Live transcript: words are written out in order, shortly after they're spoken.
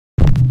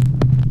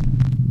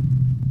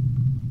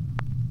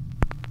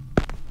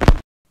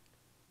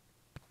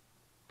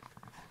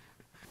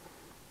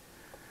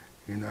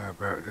You know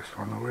about this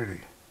one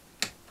already.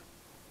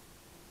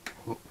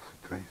 Oops,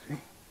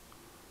 daisy.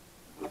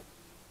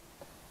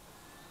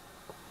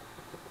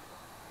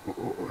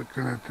 What we're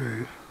going to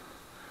do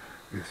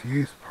is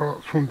use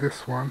parts from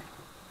this one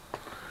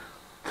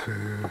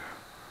to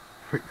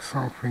fix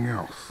something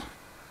else.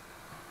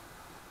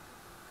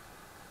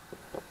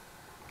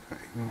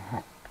 Getting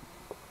hot.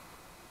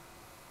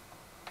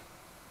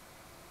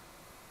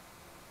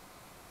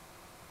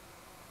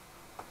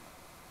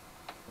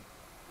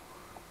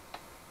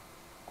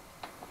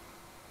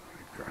 There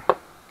we go.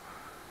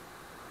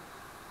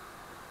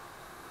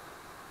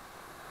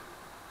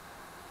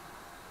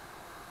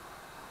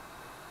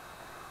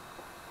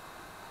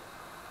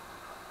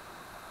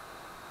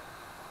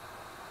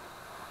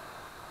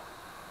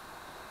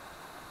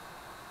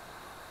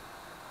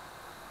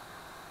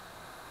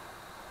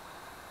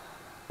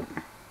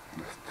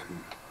 That's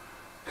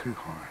too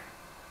high.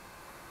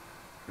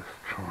 Let's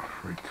try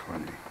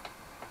 320.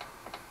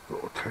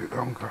 It'll take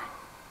longer.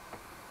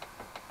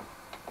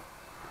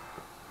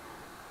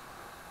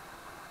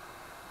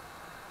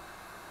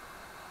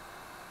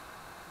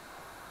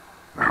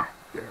 Now,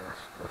 yeah,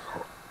 that's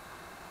hot.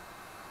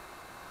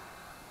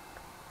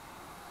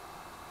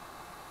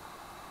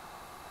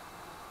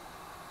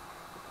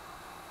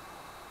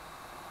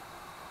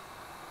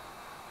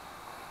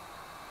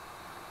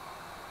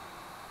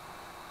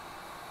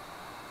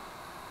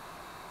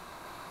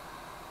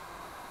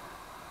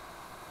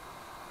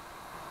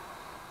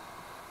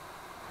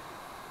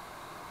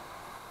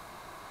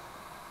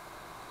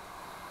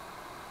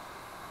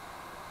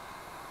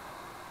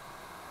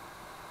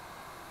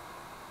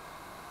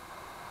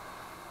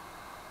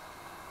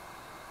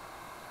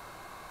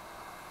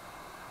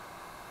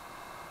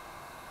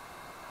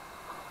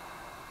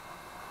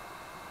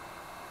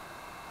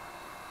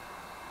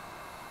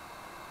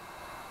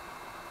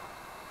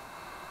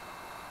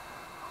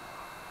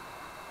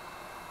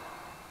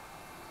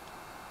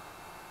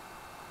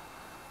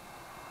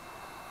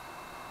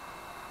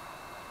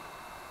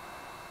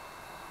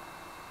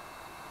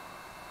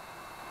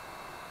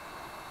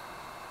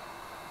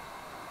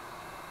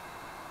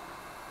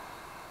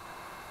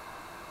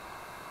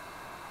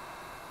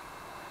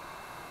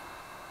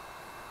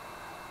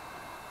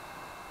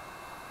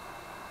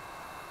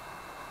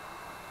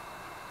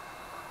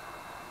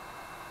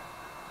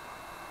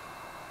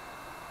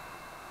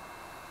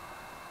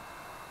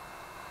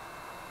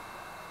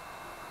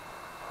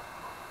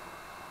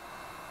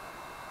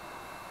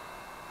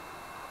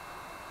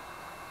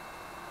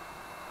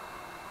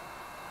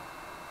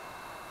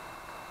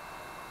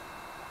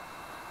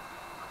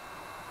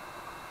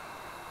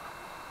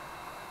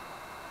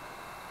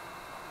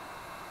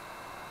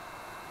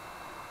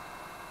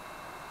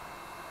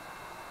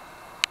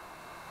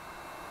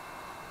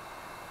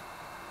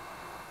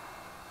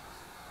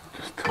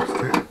 Just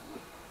test it.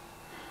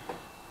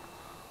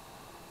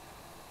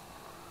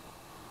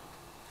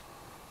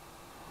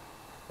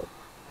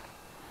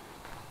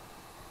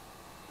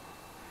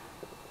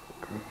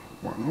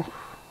 One off.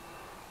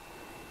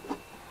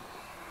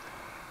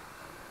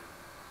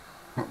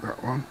 Not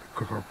that one,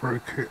 because I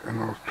broke it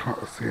and I was trying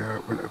to see how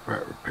it went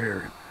about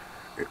repairing.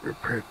 It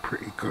repaired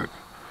pretty good,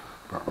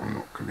 but I'm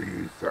not going to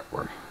use that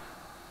one.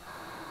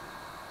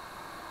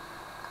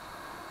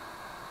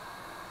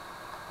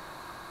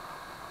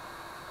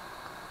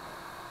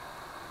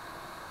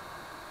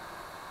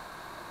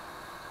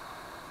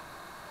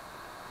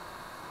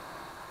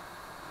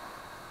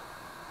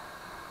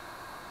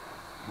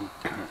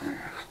 Okay,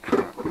 let's try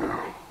it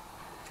now.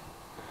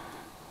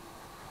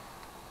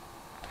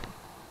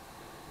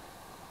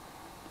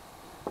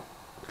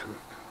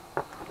 Good.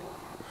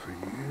 So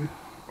you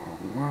are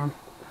 1,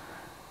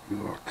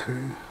 you are 2,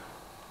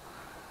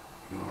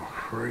 you are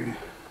 3.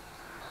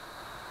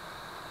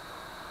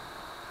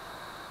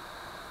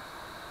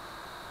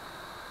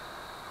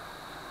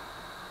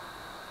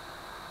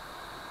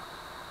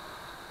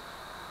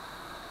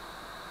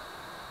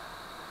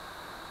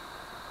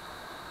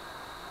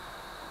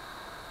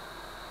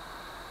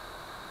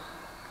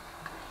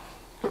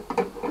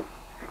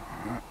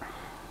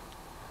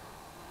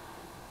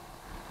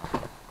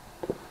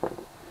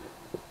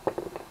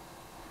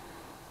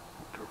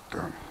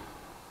 Done.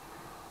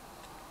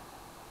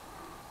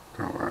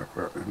 Don't worry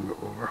about them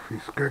little roughy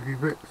scaggy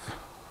bits.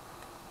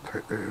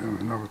 Take that in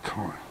another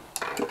time.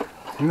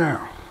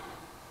 Now,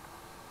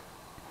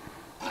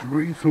 the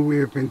reason we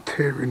have been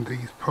tearing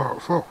these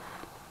parts off,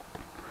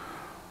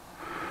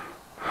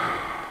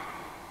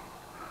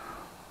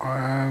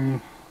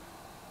 I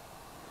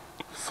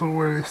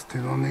saw a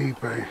listing on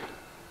eBay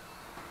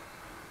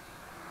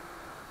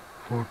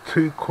for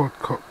 2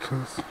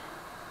 quadcopters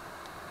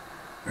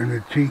and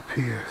a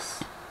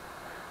GPS.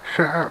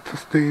 Shout out to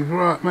Steve,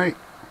 right mate?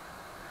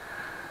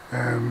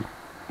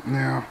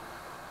 Now,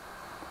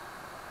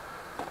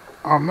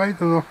 I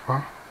made an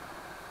offer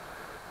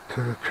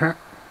to the chap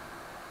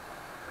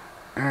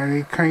and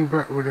he came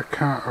back with a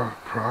counter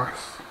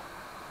price,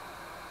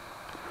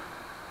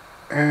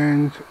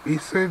 and he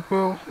said,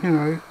 well, you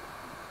know,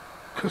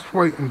 just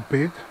wait and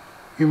bid,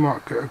 you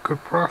might get a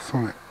good price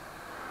on it.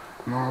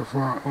 And I was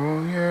like,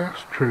 well, yeah,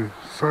 that's true.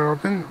 So I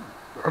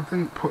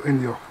didn't put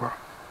in the offer,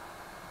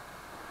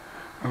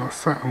 and I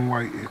sat and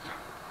waited.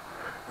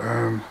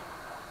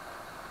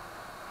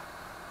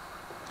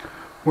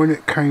 When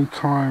it came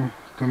time,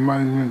 the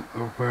moment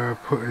of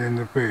putting in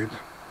the bid,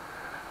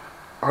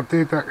 I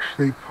did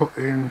actually put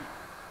in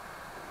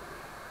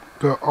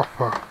the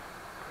offer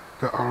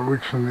that I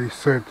originally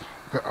said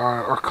that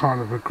I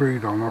kind of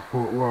agreed on. I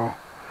thought, well,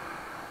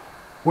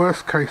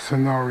 worst case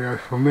scenario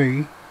for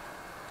me,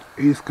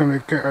 he's going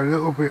to get a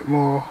little bit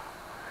more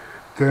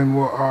than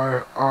what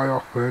I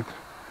offered,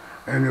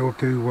 and he'll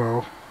do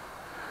well.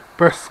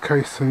 Best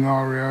case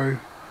scenario,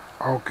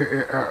 I'll get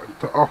it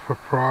at the offer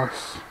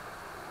price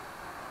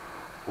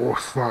or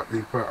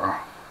slightly better.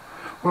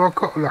 Well, I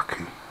got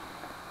lucky.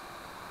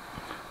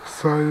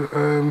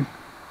 So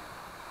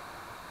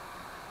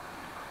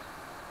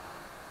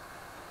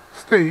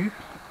Steve,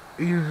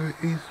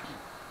 he's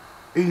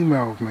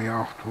emailed me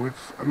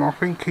afterwards, and I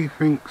think he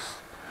thinks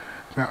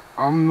that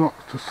I'm not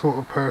the sort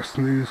of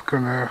person who's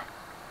gonna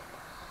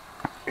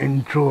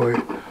enjoy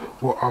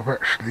what I've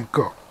actually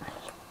got.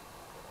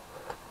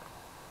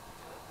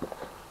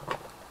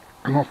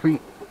 And I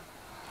think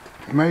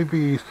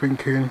maybe he's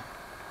thinking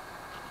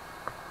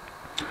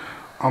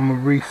I'm a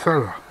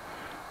reseller,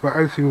 but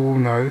as you all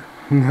know,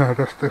 no,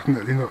 that's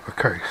definitely not the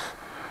case.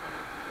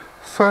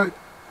 So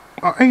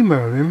I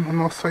email him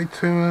and I say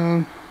to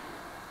him,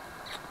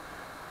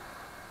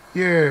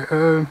 yeah,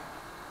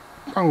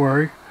 don't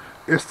worry,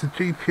 it's the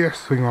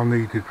GPS thing I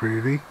needed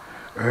really.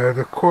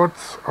 The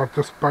quads are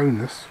just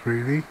bonus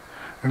really,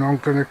 and I'm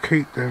going to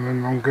keep them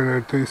and I'm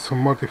going to do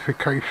some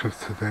modifications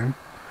to them.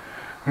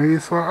 And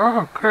he's like,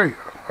 oh great,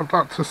 I'd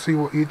like to see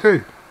what you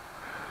do.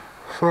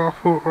 So I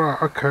thought,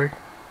 right, okay.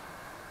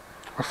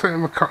 I sent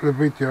him a couple of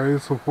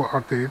videos of what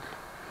I did,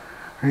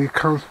 and he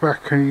comes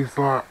back and he's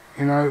like,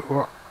 you know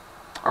what,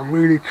 I'm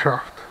really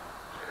chuffed.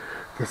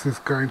 This is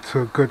going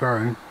to a good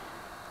home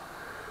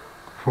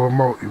for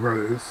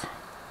multi-rotors,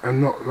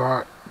 and not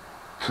like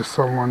to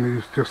someone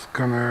who's just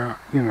gonna,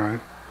 you know,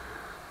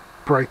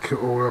 break it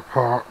all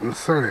apart and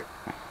sell it.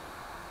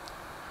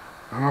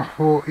 And I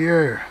thought,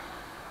 yeah,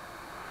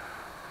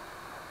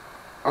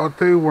 I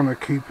do want to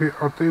keep it,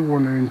 I do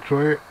want to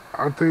enjoy it,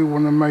 I do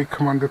want to make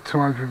them under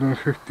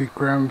 250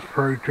 grams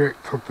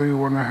project, I do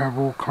want to have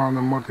all kind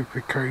of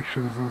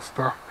modifications and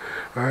stuff.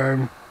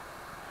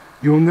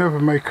 You'll never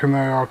make an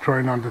AR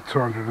drone under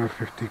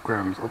 250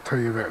 grams, I'll tell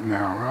you that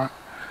now, right?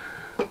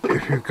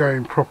 If you're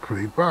going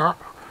properly, but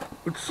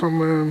with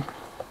some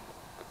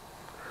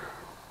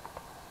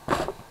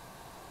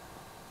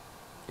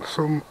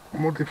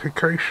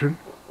modification,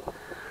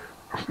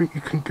 I think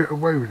you can get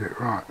away with it,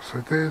 right?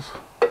 So there's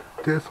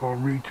our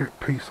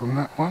reject piece on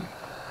that one.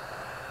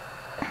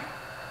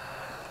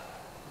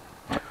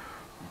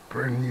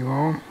 Brand new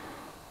arm.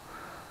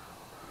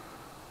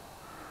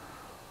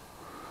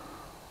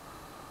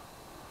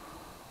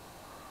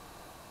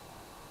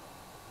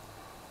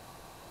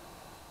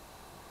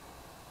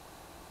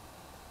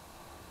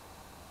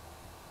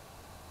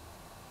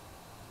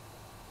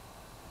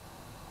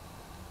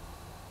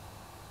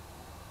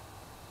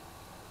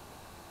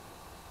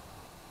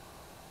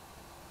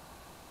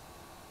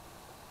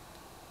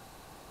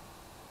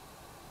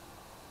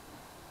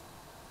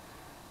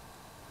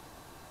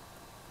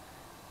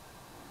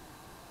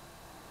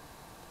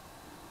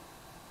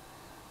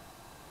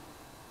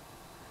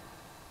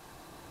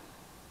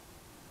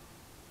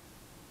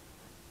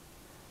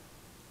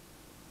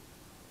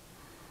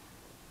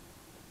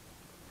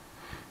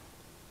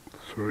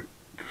 Sorry,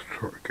 just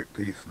try to get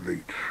these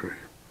leads through.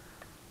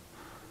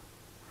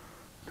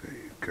 There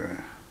you go.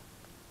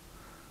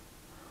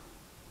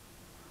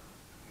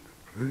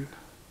 Blue.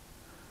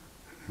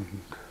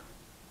 And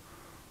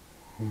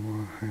all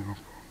my hang up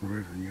on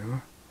red and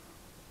yellow.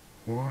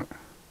 White.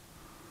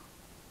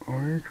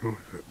 Orange, or is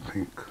that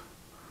pink?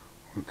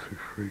 1, 2,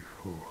 3,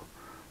 4.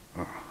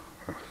 Ah,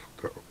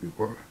 that'll be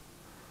white.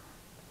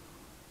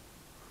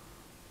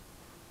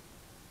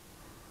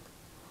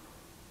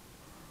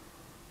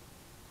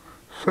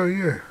 So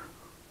yeah,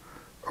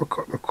 I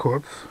got the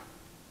quads,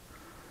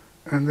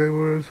 and there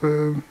was,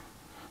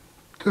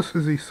 just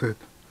as he said,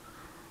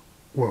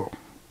 well,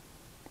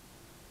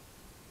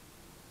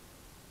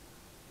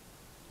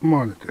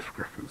 minor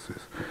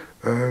discrepancies.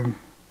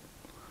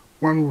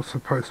 One was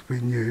supposed to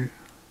be new.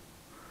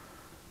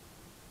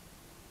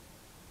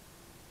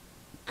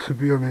 To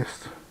be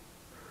honest,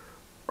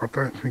 I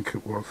don't think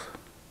it was,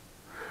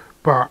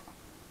 but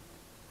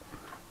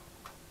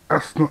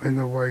that's not in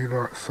a way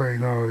like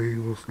saying, oh, he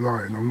was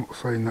lying. I'm not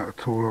saying that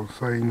at all. I'm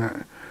saying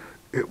that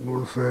it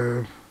was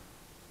the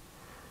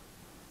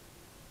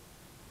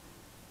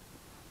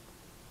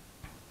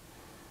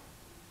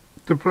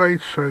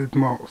blade showed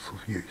marks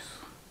of use.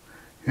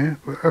 Yeah,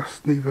 but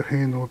that's neither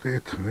here nor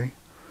there to me.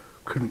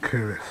 Couldn't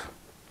care less.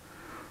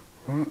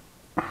 Right.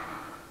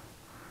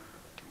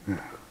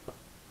 Yeah.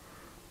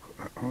 Got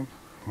that on,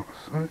 like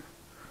so.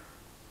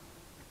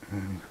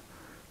 And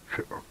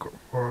check I've got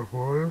 5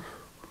 wires.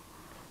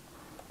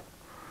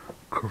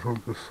 Because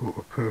I'm the sort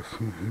of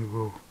person who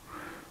will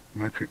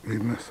magically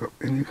mess up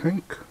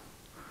anything.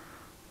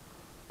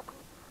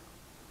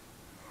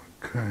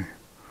 Okay,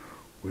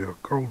 we are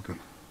golden.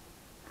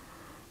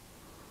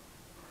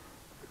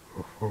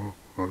 Follow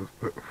this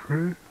bit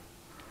through.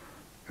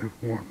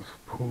 Everyone's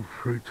pulled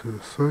through to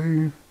the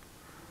scene.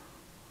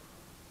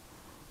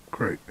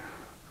 Great.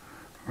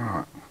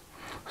 Alright.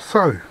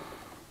 So,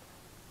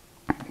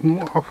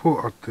 what I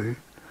thought I'd do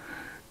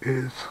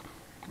is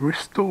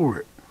restore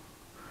it.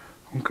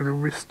 I'm going to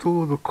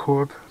restore the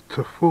quad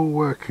to full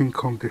working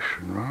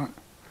condition, right?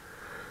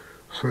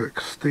 So that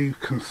Steve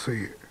can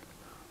see it.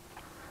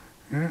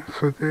 Yeah,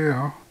 so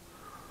there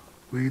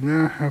we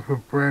now have a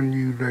brand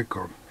new leg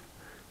on.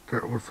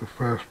 That was the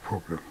first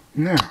problem.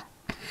 Now,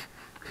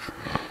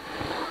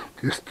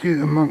 the astute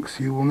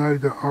amongst you will know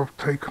that I've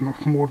taken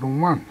off more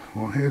than one.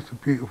 Well, here's the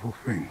beautiful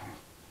thing.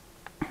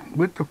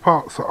 With the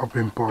parts that I've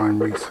been buying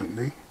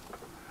recently,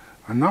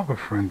 another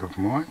friend of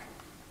mine,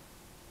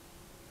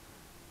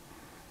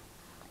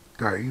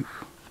 Dave,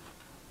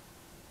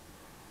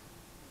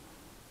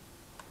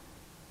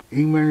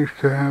 he managed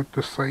to have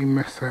the same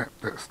mess up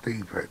that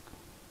Steve had.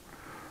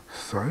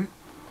 So,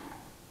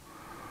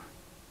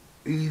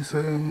 he's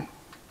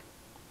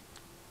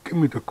give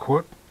me the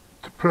quad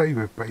to play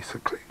with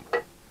basically.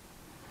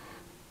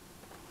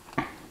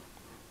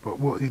 But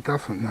what he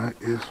doesn't know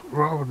is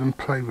rather than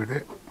play with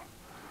it,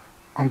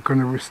 I'm going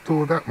to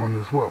restore that one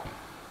as well.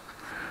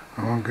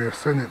 And I'm going to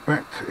send it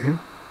back to him.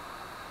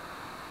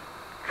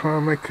 Try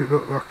and make it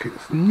look like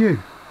it's new.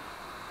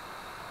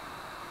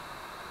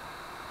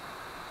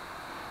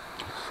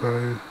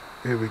 So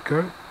here we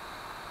go.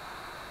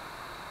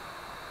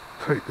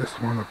 Take this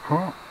one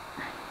apart.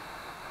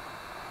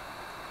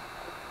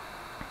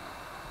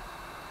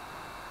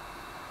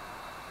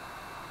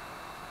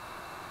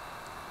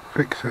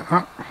 Fix it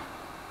up.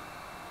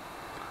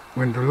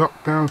 When the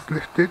lockdown's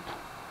lifted,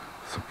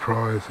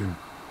 surprise him.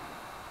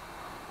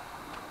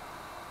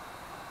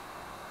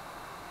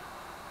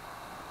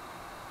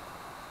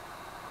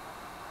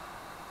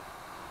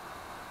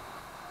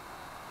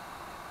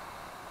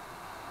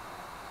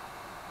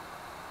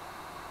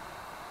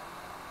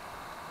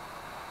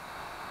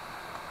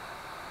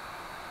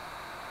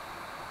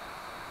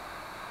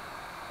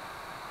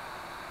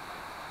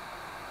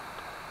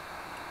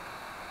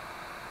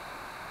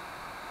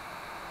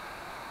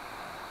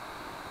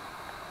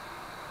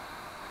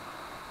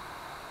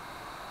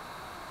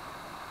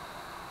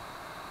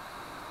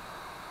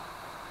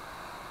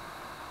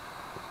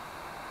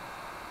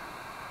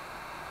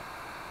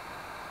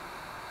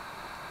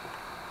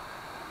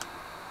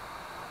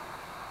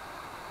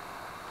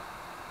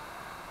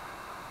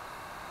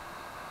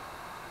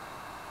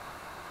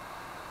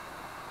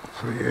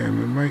 So yeah,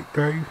 my mate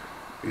Dave,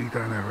 he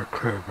don't have a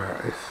clue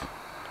about this.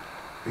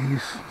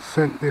 He's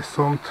sent this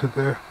on to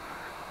the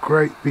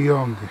great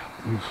beyond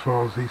as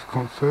far as he's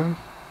concerned.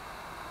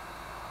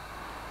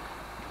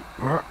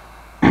 But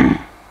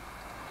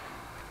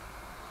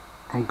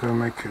I'm going to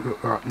make it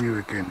look like new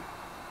again.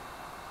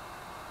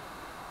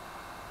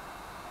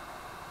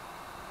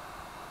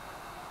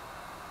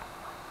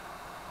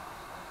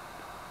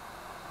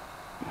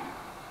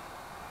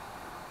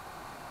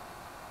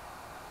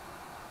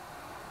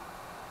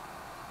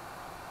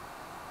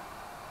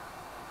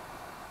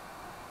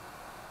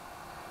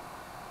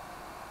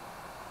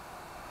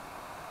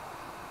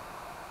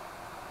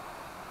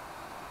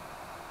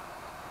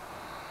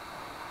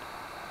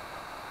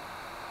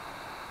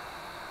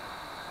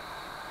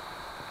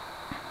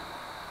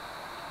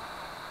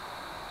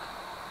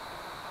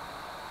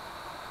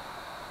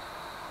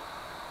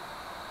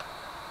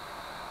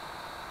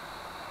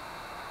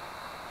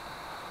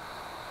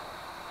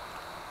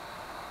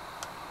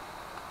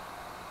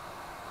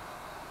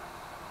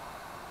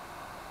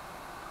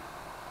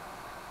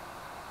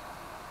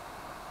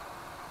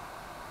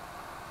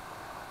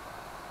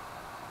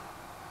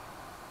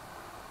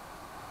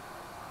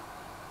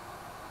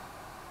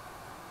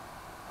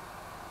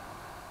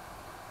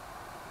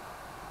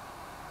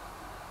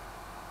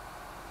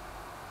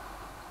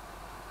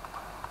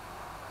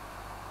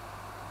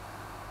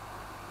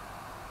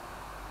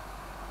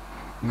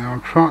 Now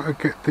I'm trying to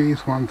get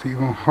these ones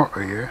even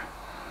hotter here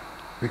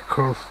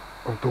because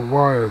of the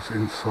wires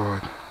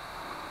inside.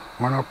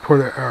 When I pull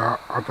it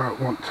out, I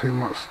don't want too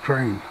much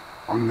strain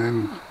on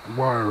them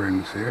wire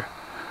ends here.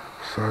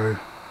 So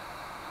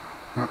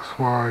that's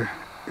why,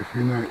 if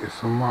you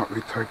notice, I might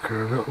be taking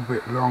a little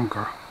bit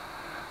longer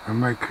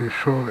and making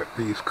sure that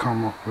these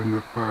come off in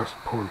the first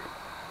pull.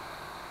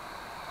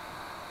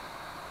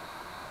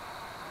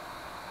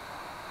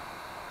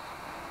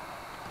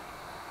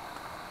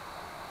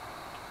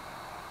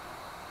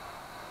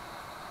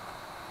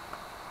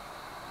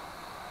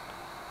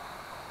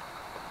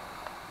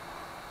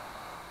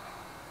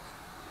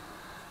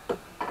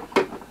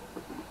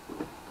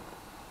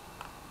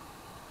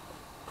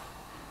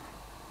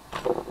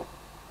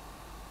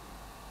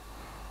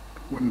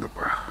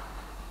 Wunderbar.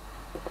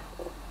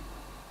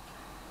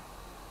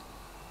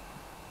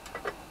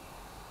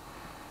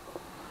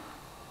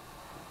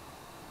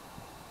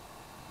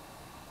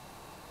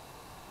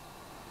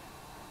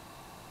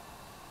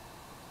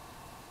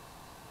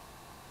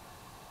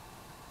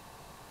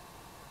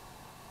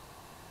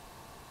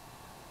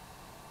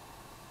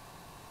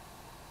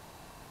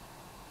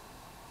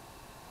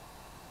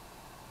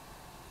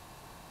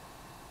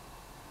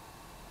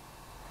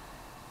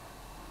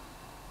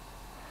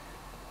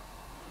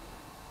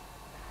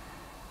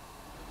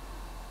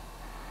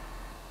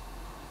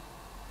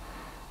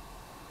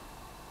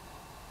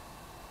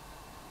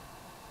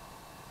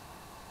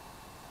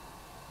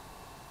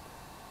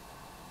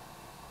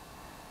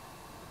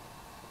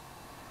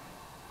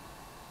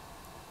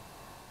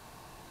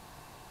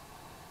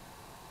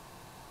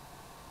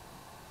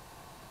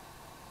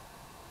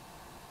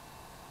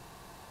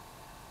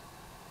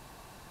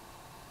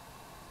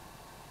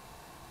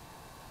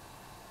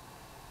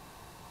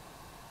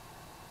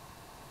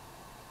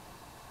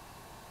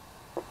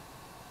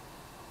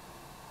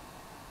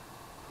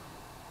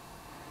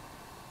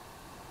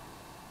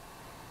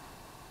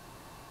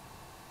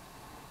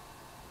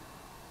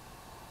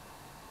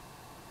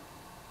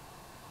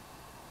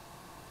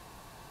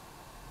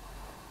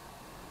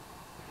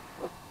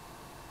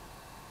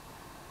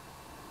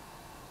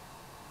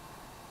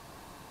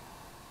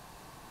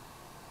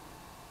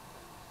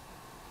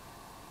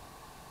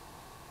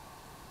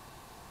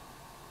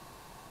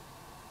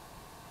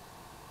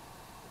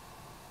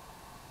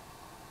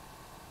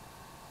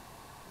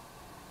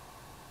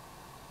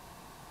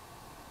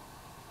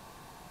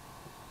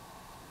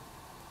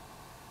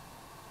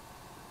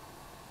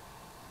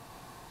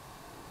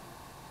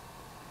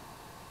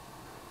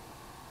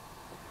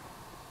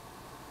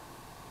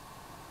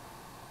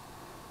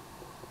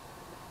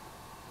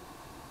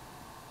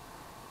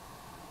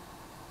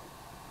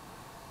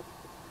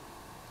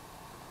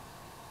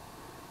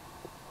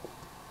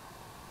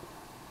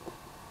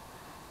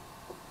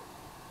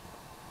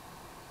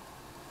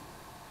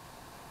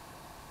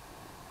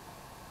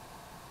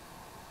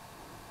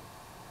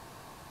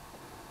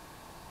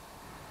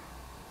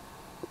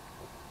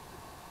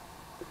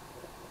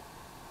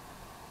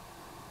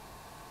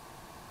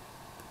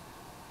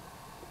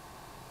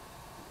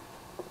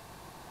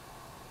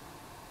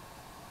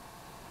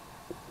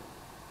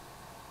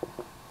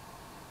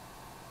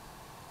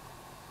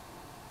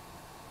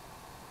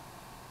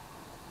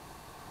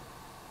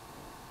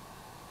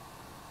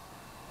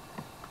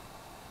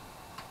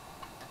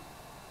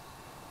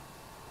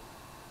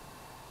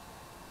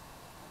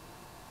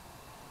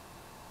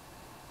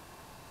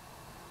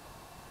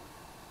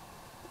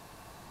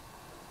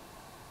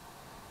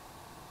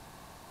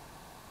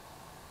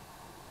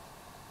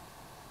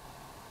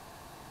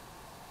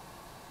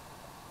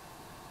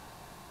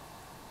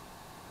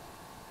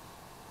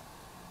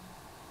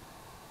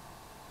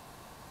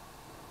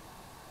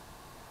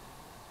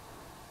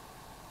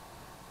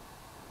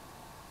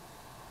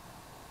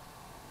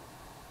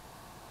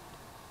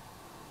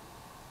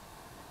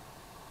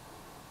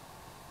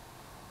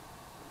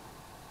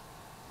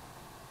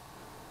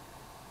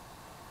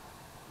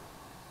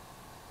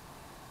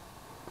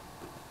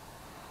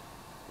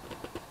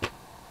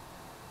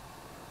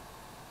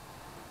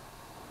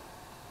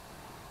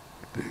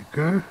 There you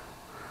go.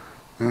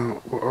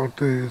 Now what I'll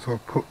do is I'll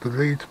put the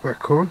leads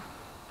back on.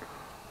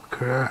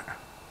 Look at that.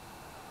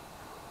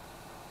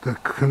 The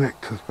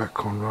connectors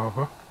back on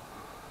rather.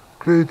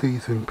 Glue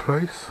these in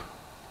place.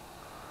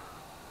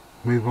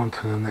 Move on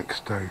to the next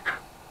stage.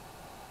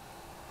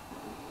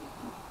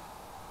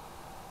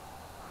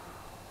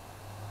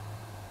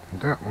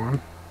 And that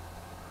one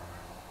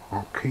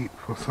I'll keep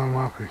for some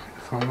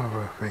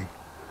other thing.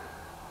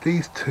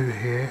 These two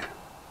here,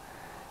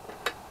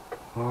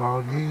 well,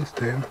 I'll use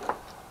them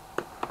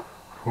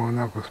for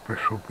another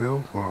special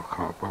build. Well, I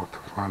can't bother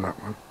to find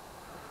that one.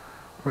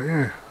 But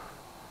yeah,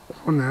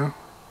 for now,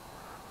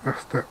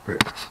 that's that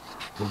bit.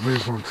 We'll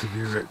move on to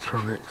the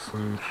electronics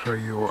and show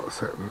you what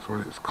happens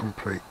when it's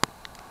complete.